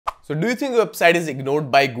So do you think your website is ignored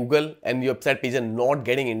by Google and your website page are not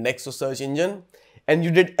getting indexed to search engine? And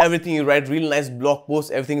you did everything, you write real nice blog posts,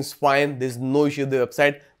 everything is fine, there's no issue with the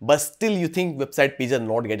website, but still you think website pages are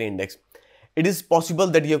not getting indexed. It is possible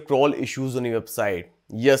that you have crawl issues on your website.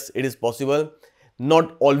 Yes, it is possible.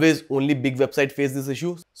 Not always only big website face this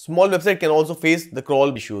issue. Small website can also face the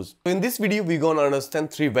crawl issues. So in this video, we're going to understand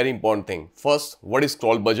three very important things. First, what is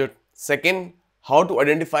crawl budget? Second, how to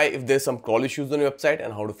identify if there's some crawl issues on your website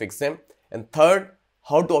and how to fix them. And third,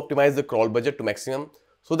 how to optimize the crawl budget to maximum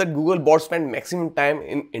so that Google bots spend maximum time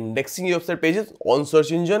in indexing your website pages on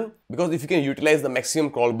search engine, because if you can utilize the maximum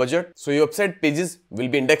crawl budget, so your website pages will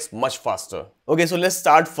be indexed much faster. Okay, so let's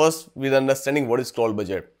start first with understanding what is crawl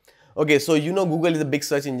budget. Okay, so you know Google is a big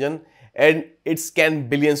search engine and it scans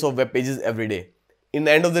billions of web pages every day. In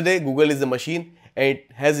the end of the day, Google is a machine and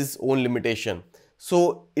it has its own limitation.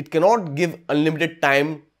 So it cannot give unlimited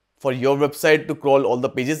time for your website to crawl all the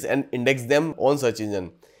pages and index them on search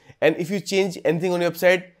engine. And if you change anything on your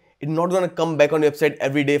website, it's not going to come back on your website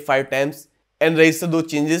every day 5 times and register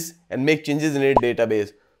those changes and make changes in a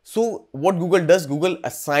database. So what Google does, Google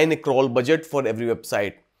assign a crawl budget for every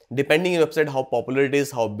website. Depending on your website, how popular it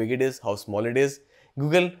is, how big it is, how small it is,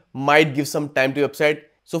 Google might give some time to your website.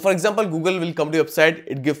 So for example, Google will come to your website,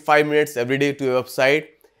 it gives 5 minutes every day to your website,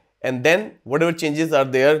 and then whatever changes are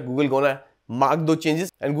there, Google gonna mark those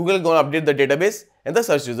changes and Google gonna update the database and the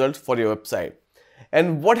search results for your website.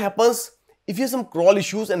 And what happens if you have some crawl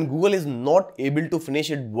issues and Google is not able to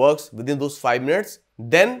finish its works within those 5 minutes,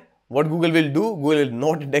 then what Google will do, Google will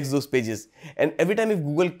not index those pages. And every time if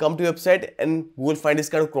Google come to your website and Google find this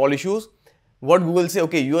kind of crawl issues, what Google say,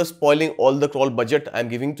 okay, you are spoiling all the crawl budget I'm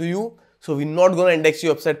giving to you, so we're not gonna index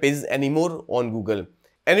your website pages anymore on Google.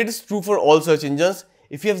 And it is true for all search engines.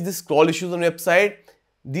 If you have this crawl issues on your website,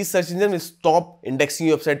 these search engines will stop indexing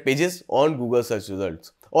your website pages on Google search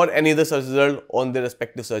results or any other search result on their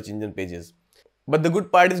respective search engine pages. But the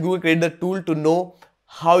good part is Google created the tool to know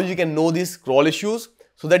how you can know these crawl issues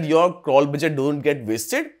so that your crawl budget don't get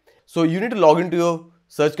wasted. So you need to log into your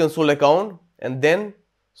Search Console account and then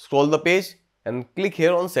scroll the page and click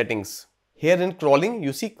here on settings. Here in crawling,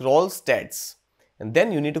 you see crawl stats and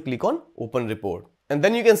then you need to click on open report. And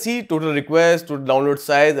then you can see total requests, total download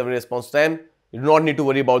size, every response time. You do not need to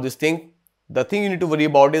worry about this thing. The thing you need to worry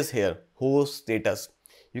about is here, host status.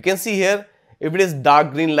 You can see here, if it is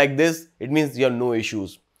dark green like this, it means you have no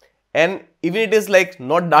issues. And even it is like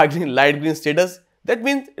not dark green, light green status, that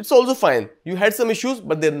means it's also fine. You had some issues,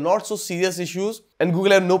 but they're not so serious issues. And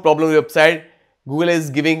Google have no problem with your website. Google is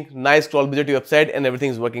giving nice crawl budget to your website and everything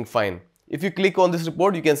is working fine. If you click on this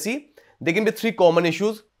report, you can see there can be 3 common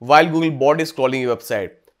issues while Google bot is crawling your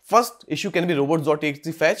website. First issue can be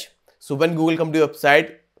robots.txt fetch. So when Google comes to your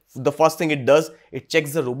website, the first thing it does, it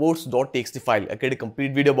checks the robots.txt file. I created a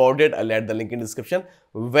complete video about it. I'll add the link in the description.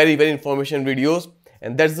 Very information videos,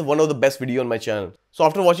 and that's one of the best video on my channel. So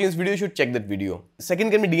after watching this video, you should check that video.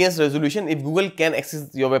 Second can be DNS resolution, if Google can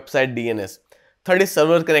access your website DNS. Third is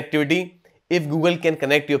server connectivity, if Google can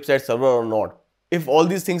connect your website server or not. If all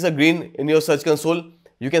these things are green in your search console,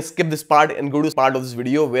 you can skip this part and go to part of this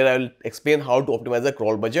video where I will explain how to optimize the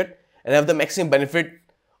crawl budget and have the maximum benefit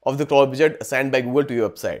of the crawl budget assigned by Google to your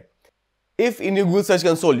website. If in your Google Search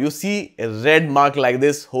Console you see a red mark like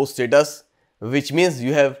this, host status, which means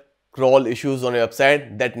you have crawl issues on your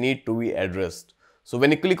website that need to be addressed. So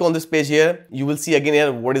when you click on this page here, you will see again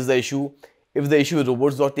here what is the issue. If the issue is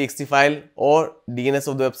robots.txt file or DNS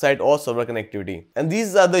of the website or server connectivity. And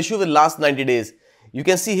these are the issues with last 90 days. You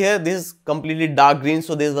can see here this is completely dark green,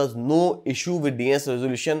 so there was no issue with DNS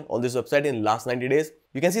resolution on this website in last 90 days.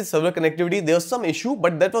 You can see server connectivity, there was some issue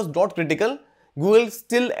but that was not critical. Google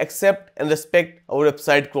still accept and respect our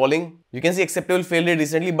website crawling. You can see acceptable failed rate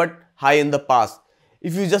recently but high in the past.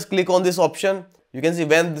 If you just click on this option, you can see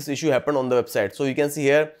when this issue happened on the website. So you can see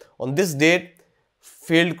here on this date,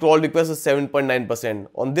 failed crawl request is 7.9%.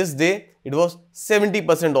 On this day, it was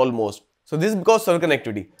 70% almost. So this is because server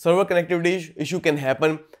connectivity. Server connectivity issue can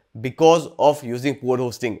happen because of using poor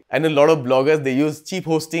hosting. I know a lot of bloggers, they use cheap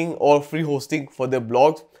hosting or free hosting for their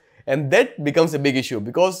blogs, and that becomes a big issue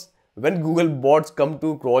because when Google bots come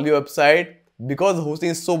to crawl your website, because the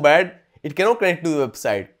hosting is so bad, it cannot connect to the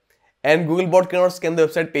website and Google bot cannot scan the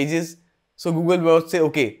website pages. So Google bot say,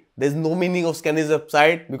 okay, there's no meaning of scanning this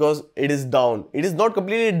website because it is down. It is not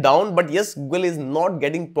completely down, but yes, Google is not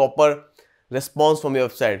getting proper response from your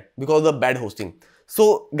website because of the bad hosting.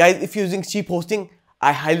 So guys, if you're using cheap hosting,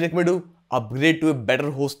 I highly recommend you upgrade to a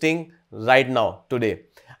better hosting right now, today.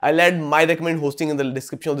 I'll add my recommended hosting in the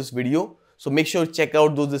description of this video. So make sure to check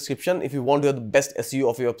out those description if you want to have the best SEO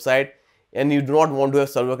of your website and you do not want to have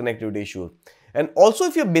server connectivity issues. And also,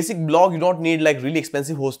 if you're a basic blog, you don't need like really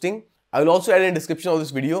expensive hosting. I will also add in the description of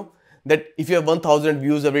this video that if you have 1000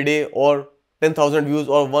 views every day or 10,000 views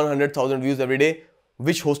or 100,000 views every day,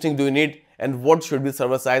 which hosting do you need and what should be the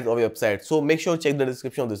server size of your website. So make sure to check the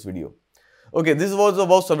description of this video. Okay, this was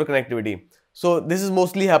about server connectivity. So this is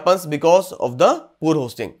mostly happens because of the poor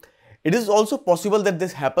hosting. It is also possible that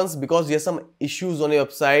this happens because there are some issues on your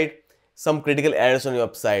website, some critical errors on your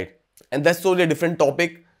website. And that's totally a different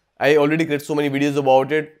topic. I already created so many videos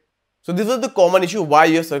about it. So this was the common issue why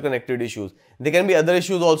you have server connectivity issues. There can be other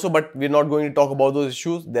issues also, but we're not going to talk about those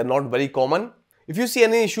issues. They're not very common. If you see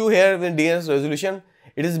any issue here with DNS resolution,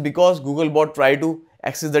 it is because Googlebot tried to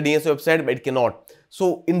access the DNS website, but it cannot.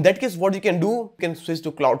 So in that case, what you can do, you can switch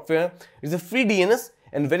to Cloudflare. It's a free DNS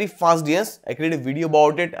and very fast DNS. I created a video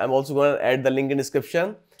about it. I'm also going to add the link in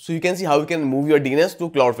description. So you can see how you can move your DNS to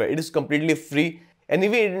Cloudflare. It is completely free.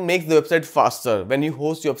 Anyway, it makes the website faster when you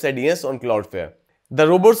host your website DNS on Cloudflare. The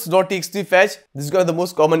robots.txt fetch, this is the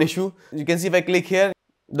most common issue. You can see if I click here,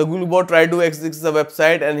 the Googlebot tried to access the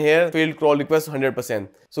website and here failed crawl request 100%.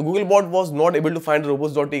 So Googlebot was not able to find the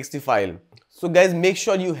robots.txt file. So guys, make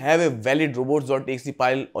sure you have a valid robots.txt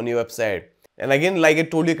file on your website. And again, like I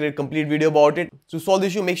told you, create a complete video about it. To solve the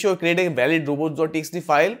issue, make sure you create a valid robots.txt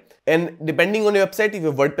file. And depending on your website, if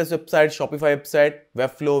your WordPress website, Shopify website,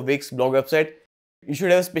 Webflow, Wix, blog website, you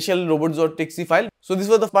should have a special robots.txt file. So this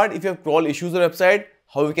was the part if you have crawl issues on your website,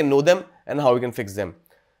 how you can know them and how you can fix them.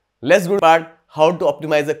 Let's go to the part how to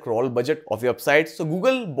optimize the crawl budget of your website. So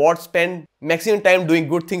Googlebot spend maximum time doing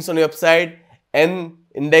good things on your website and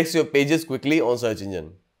index your pages quickly on search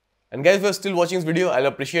engine. And guys, if you're still watching this video, I'll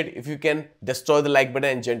appreciate if you can destroy the like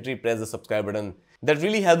button and gently press the subscribe button. That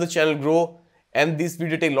really helps the channel grow, and this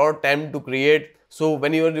video take a lot of time to create. So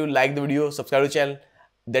whenever you like the video, subscribe to the channel.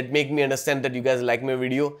 That make me understand that you guys like my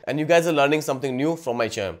video and you guys are learning something new from my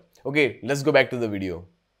channel. Okay, let's go back to the video.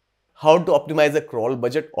 How to optimize the crawl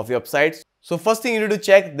budget of your websites. So first thing you need to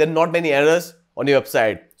check, there are not many errors on your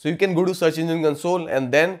website. So you can go to search engine console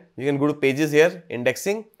and then you can go to pages here,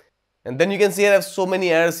 indexing. And then you can see I have so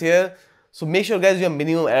many errors here. So make sure guys you have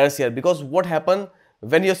minimum errors here, because what happens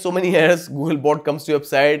when you have so many errors, Googlebot comes to your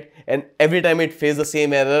website and every time it faces the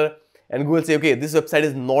same error. And Google say, okay, this website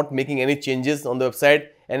is not making any changes on the website,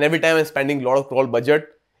 and every time I'm spending a lot of crawl budget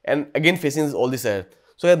and again facing all this error.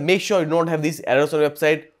 So make sure you don't have these errors on your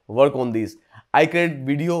website, work on these. I create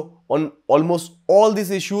video on almost all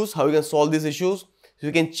these issues, how you can solve these issues. So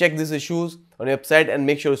you can check these issues on your website and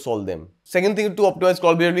make sure you solve them. Second thing to optimize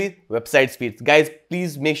crawl budget is website speeds. Guys,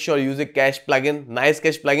 please make sure you use a cache plugin, nice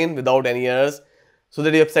cache plugin without any errors, so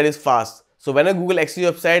that your website is fast. So when a Google access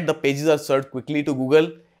your website, the pages are served quickly to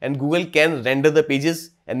Google, and Google can render the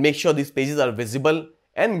pages and make sure these pages are visible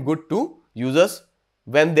and good to users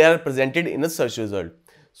when they are presented in a search result.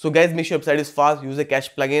 So guys, make sure your website is fast, use a cache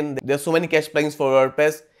plugin. There are so many cache plugins for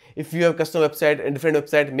WordPress. If you have custom website and different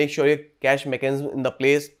website, make sure your cache mechanism in the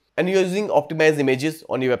place, and you're using optimized images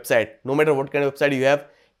on your website. No matter what kind of website you have,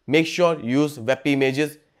 make sure you use WebP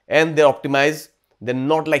images and they're optimized. They're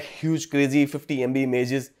not like huge crazy 50 MB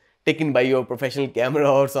images taken by your professional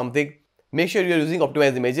camera or something. Make sure you're using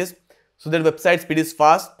optimized images so that website speed is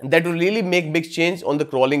fast, and that will really make big change on the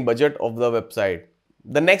crawling budget of the website.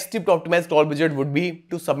 The next tip to optimize crawl budget would be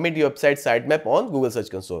to submit your website sitemap on Google Search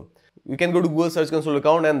Console. You can go to Google Search Console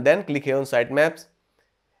account and then click here on sitemaps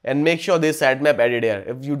and make sure there is sitemap added here.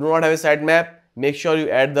 If you do not have a sitemap, make sure you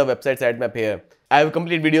add the website sitemap here. I have a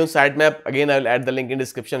complete video on sitemap. Again, I will add the link in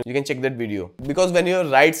description. You can check that video. Because when you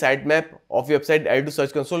write sitemap of your website added to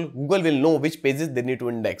Search Console, Google will know which pages they need to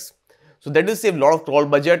index. So that will save a lot of crawl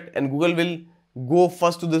budget, and Google will go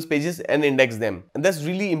first to those pages and index them. And that's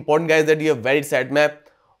really important guys, that you have valid sitemap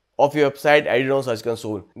of your website added on Search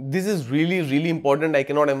Console. This is really important. I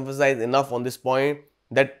cannot emphasize enough on this point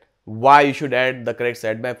that why you should add the correct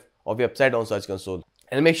sitemap of your website on Search Console.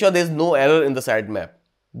 And make sure there is no error in the sitemap.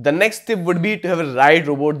 The next tip would be to have a right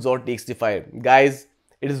robots.txt file. Guys,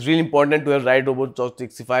 it is really important to have right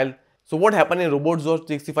robots.txt file. So what happened in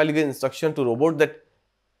robots.txt file, you get instruction to robot that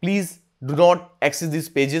please do not access these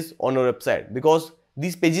pages on your website, because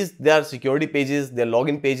these pages, they are security pages, they are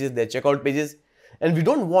login pages, they are checkout pages, and we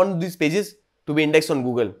don't want these pages to be indexed on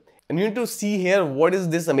Google. And you need to see here what is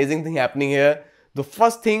this amazing thing happening here. The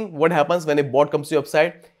first thing, what happens when a bot comes to your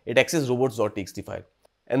website, it accesses robots.txt file.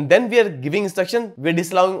 And then we are giving instruction, we are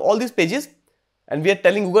disallowing all these pages, and we are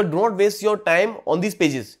telling Google, do not waste your time on these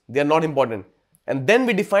pages, they are not important. And then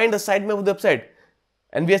we define the sitemap of the website.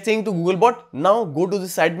 And we are saying to Googlebot, now go to the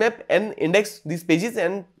sitemap and index these pages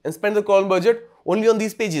and spend the crawl budget only on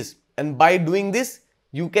these pages. And by doing this,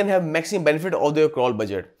 you can have maximum benefit of your crawl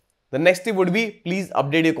budget. The next tip would be, please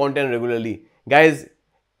update your content regularly. Guys,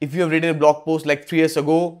 if you have written a blog post like 3 years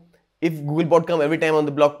ago, if Googlebot come every time on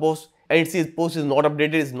the blog post and it says post is not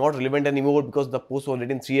updated, it's not relevant anymore because the post was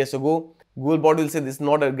written 3 years ago, Googlebot will say this is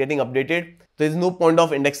not getting updated. There is no point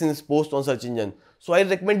of indexing this post on search engine. So I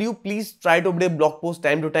recommend you please try to update blog posts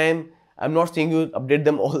time to time. I'm not saying you update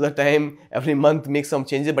them all the time, every month make some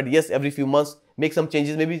changes, but yes, every few months make some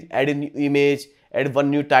changes, maybe add a new image, add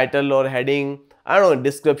one new title or heading, I don't know,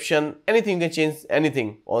 description, anything, you can change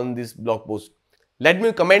anything on this blog post. Let me know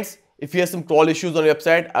in comments if you have some crawl issues on your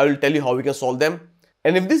website. I will tell you how we can solve them.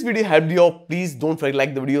 And if this video helped you out, please don't forget to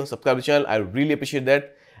like the video, subscribe to the channel. I really appreciate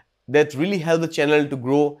that. That really helps the channel to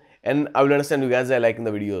grow and I will understand you guys are liking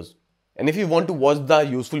the videos. And if you want to watch the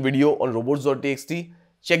useful video on robots.txt,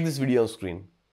 check this video on screen.